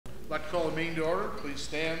I'd like to call the meeting to order. Please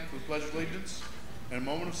stand for the Pledge of Allegiance and a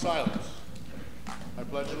moment of silence. I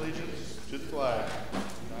pledge allegiance to the flag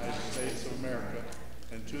of the United States of America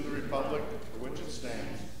and to the republic for which it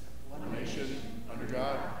stands, one nation, under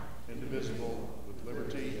God, indivisible, with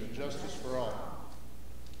liberty and justice for all.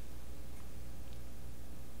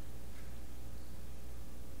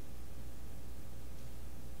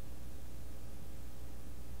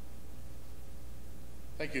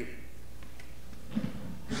 Thank you.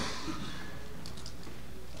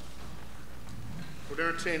 Would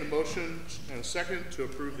entertain a motion and a second to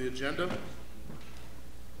approve the agenda.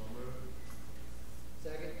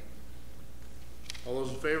 Second. All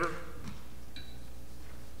those in favor?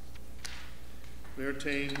 Would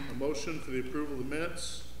entertain a motion for the approval of the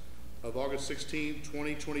minutes of August 16,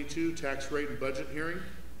 2022 tax rate and budget hearing.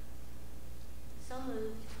 So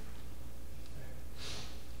moved.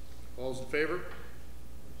 All those in favor?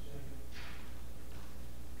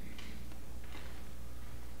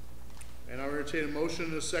 And I will entertain a motion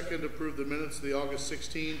and a second to approve the minutes of the August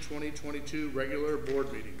 16, 2022 regular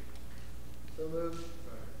board meeting. So moved.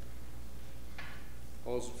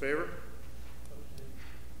 All those in favor?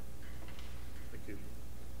 Thank you.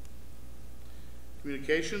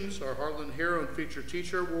 Communications, our Heartland Hero and Featured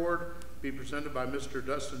Teacher Award be presented by Mr.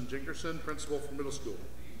 Dustin Jinkerson, Principal for Middle School.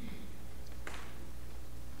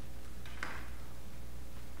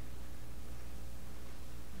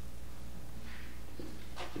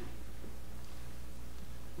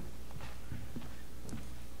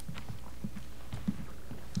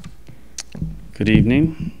 Good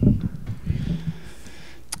evening.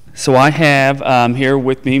 So I have here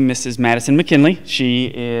with me Mrs. Madison McKinley. She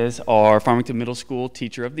is our Farmington Middle School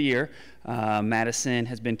Teacher of the Year. Madison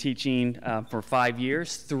has been teaching for 5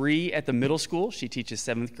 years, 3 at the middle school. She teaches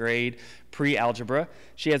 7th grade pre-algebra.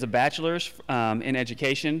 She has a bachelor's in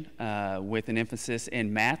education with an emphasis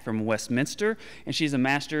in math from Westminster, and she's a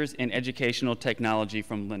master's in educational technology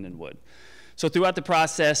from Lindenwood. So throughout the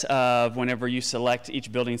process of whenever you select,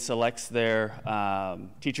 each building selects their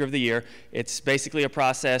Teacher of the Year, it's basically a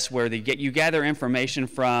process where you gather information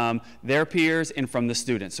from their peers and from the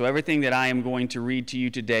students. So everything that I am going to read to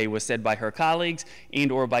you today was said by her colleagues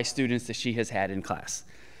and or by students that she has had in class.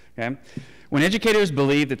 Okay? When educators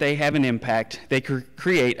believe that they have an impact, they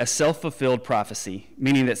create a self-fulfilled prophecy,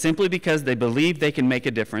 meaning that simply because they believe they can make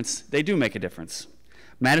a difference, they do make a difference.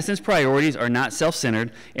 Madison's priorities are not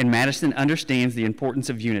self-centered, and Madison understands the importance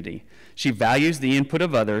of unity. She values the input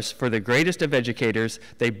of others. For the greatest of educators,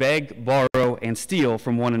 they beg, borrow, and steal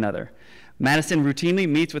from one another. Madison routinely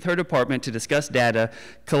meets with her department to discuss data,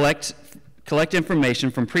 collect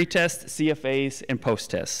information from pre-tests, CFAs, and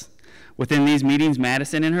post-tests. Within these meetings,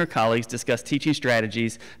 Madison and her colleagues discuss teaching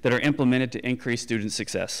strategies that are implemented to increase student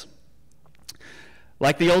success.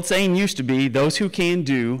 Like the old saying used to be, those who can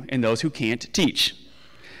do and those who can't teach.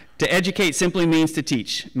 To educate simply means to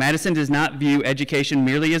teach. Madison does not view education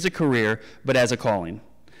merely as a career, but as a calling.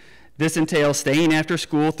 This entails staying after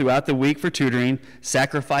school throughout the week for tutoring,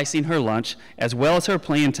 sacrificing her lunch, as well as her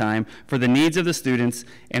playing time for the needs of the students,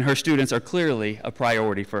 and her students are clearly a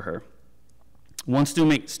priority for her. One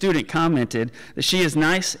student commented that she is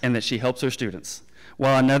nice and that she helps her students,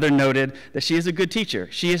 while another noted that she is a good teacher.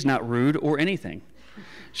 She is not rude or anything.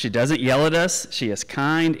 She doesn't yell at us. She is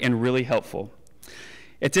kind and really helpful.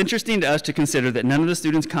 It's interesting to us to consider that none of the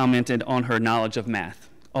students commented on her knowledge of math,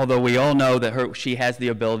 although we all know that she has the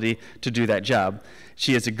ability to do that job.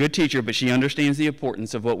 She is a good teacher, but she understands the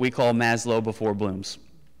importance of what we call Maslow before Bloom's.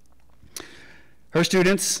 Her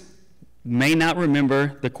students may not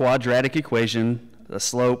remember the quadratic equation, the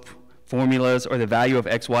slope, formulas, or the value of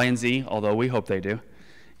X, Y, and Z, although we hope they do,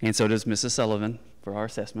 and so does Mrs. Sullivan for our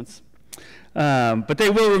assessments. But they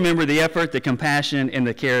will remember the effort, the compassion, and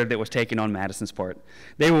the care that was taken on Madison's part.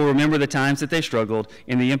 They will remember the times that they struggled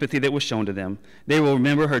and the empathy that was shown to them. They will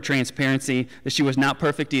remember her transparency, that she was not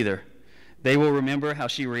perfect either. They will remember how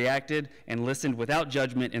she reacted and listened without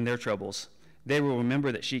judgment in their troubles. They will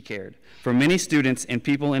remember that she cared. For many students and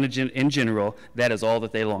people in general, that is all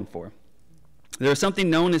that they long for. There is something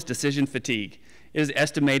known as decision fatigue. It is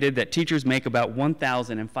estimated that teachers make about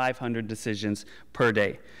 1,500 decisions per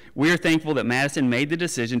day. We are thankful that Madison made the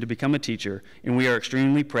decision to become a teacher, and we are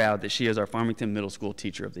extremely proud that she is our Farmington Middle School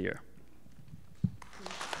Teacher of the Year.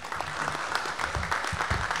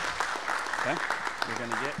 Okay, we're going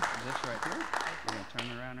to get this right here. We're going to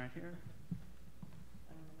turn around right here.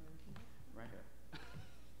 Right here.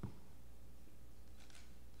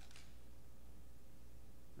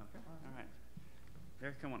 Okay, all right.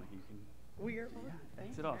 There, come on. You can. We're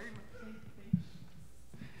Takes it off.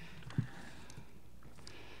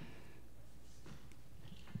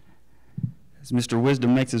 As Mr.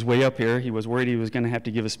 Wisdom makes his way up here, he was worried he was going to have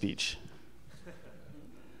to give a speech.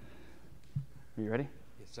 Are you ready?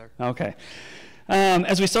 Yes, sir. Okay.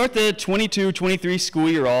 As we start the 22-23 school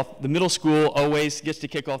year off, the middle school always gets to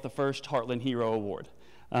kick off the first Heartland Hero Award.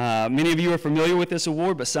 Many of you are familiar with this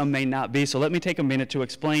award, but some may not be, so let me take a minute to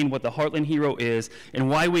explain what the Heartland Hero is and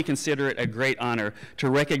why we consider it a great honor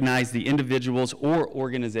to recognize the individuals or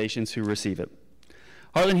organizations who receive it.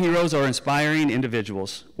 Heartland Heroes are inspiring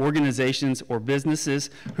individuals, organizations, or businesses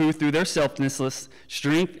who, through their selflessness,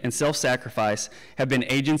 strength, and self-sacrifice, have been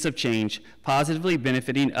agents of change, positively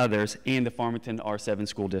benefiting others and the Farmington R7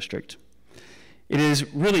 School District. It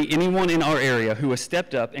is really anyone in our area who has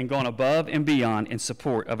stepped up and gone above and beyond in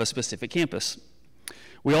support of a specific campus.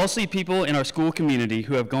 We all see people in our school community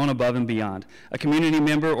who have gone above and beyond, a community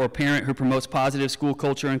member or parent who promotes positive school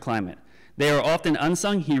culture and climate. They are often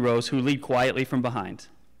unsung heroes who lead quietly from behind.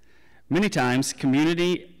 Many times,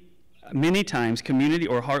 community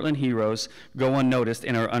or Heartland heroes go unnoticed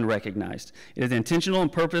and are unrecognized. It is an intentional and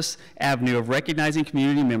purpose avenue of recognizing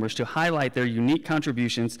community members to highlight their unique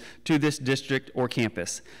contributions to this district or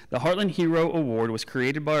campus. The Heartland Hero Award was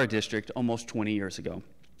created by our district almost 20 years ago.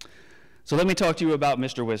 So let me talk to you about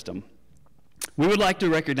Mr. Wisdom. We would like to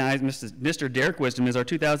recognize Mr. Derek Wisdom as our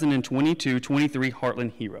 2022-23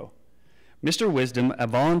 Heartland Hero. Mr. Wisdom, a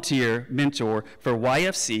volunteer mentor for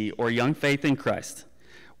YFC, or Young Faith in Christ.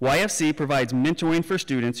 YFC provides mentoring for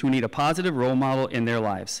students who need a positive role model in their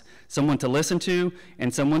lives, someone to listen to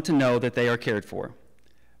and someone to know that they are cared for.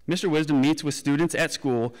 Mr. Wisdom meets with students at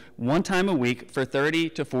school one time a week for 30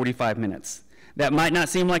 to 45 minutes. That might not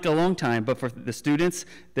seem like a long time, but for the students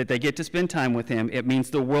that they get to spend time with him, it means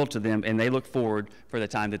the world to them, and they look forward for the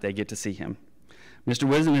time that they get to see him. Mr.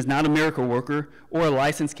 Wisdom is not a miracle worker or a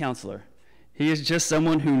licensed counselor. He is just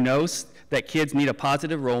someone who knows that kids need a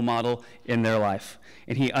positive role model in their life,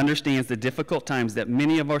 and he understands the difficult times that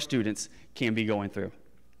many of our students can be going through.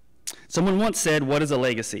 Someone once said, "What is a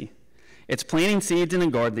legacy?" It's planting seeds in a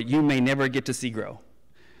garden that you may never get to see grow.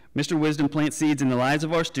 Mr. Wisdom plants seeds in the lives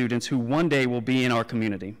of our students who one day will be in our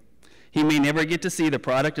community. He may never get to see the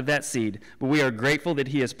product of that seed, but we are grateful that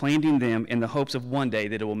he is planting them in the hopes of one day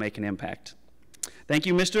that it will make an impact. Thank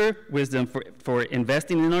you, Mr. Wisdom, for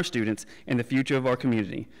investing in our students and the future of our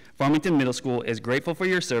community. Farmington Middle School is grateful for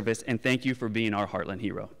your service, and thank you for being our Heartland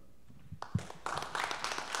Hero.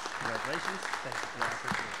 Congratulations. Thank you. I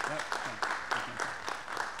appreciate it. Yep. Thank you.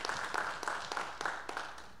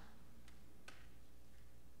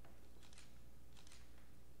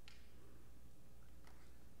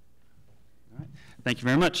 All right. Thank you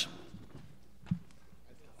very much.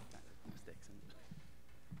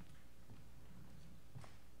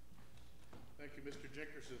 Thank you, Mr.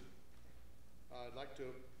 Jenkerson. I'd like to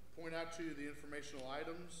point out to you the informational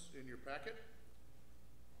items in your packet.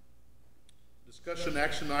 Discussion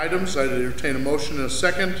action items. I'd entertain a motion and a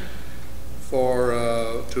second for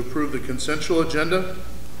to approve the consensual agenda.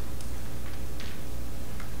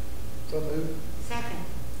 So moved. Second.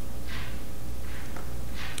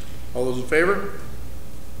 All those in favor?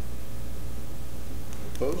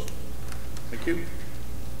 Opposed? Thank you.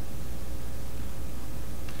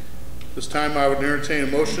 This time I would entertain a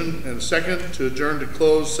motion and a second to adjourn to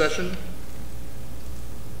closed session.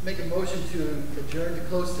 Make a motion to adjourn to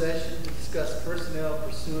closed session to discuss personnel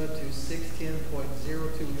pursuant to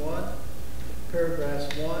 610.021,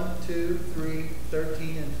 paragraphs 1, 2, 3,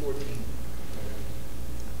 13, and 14.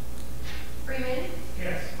 Freeman.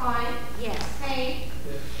 Yes. Klein. Yes. Hay.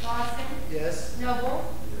 Yes. Lawson. Yes.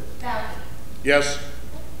 Noble. Bowden. Yes.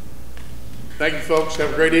 Thank you, folks.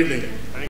 Have a great evening.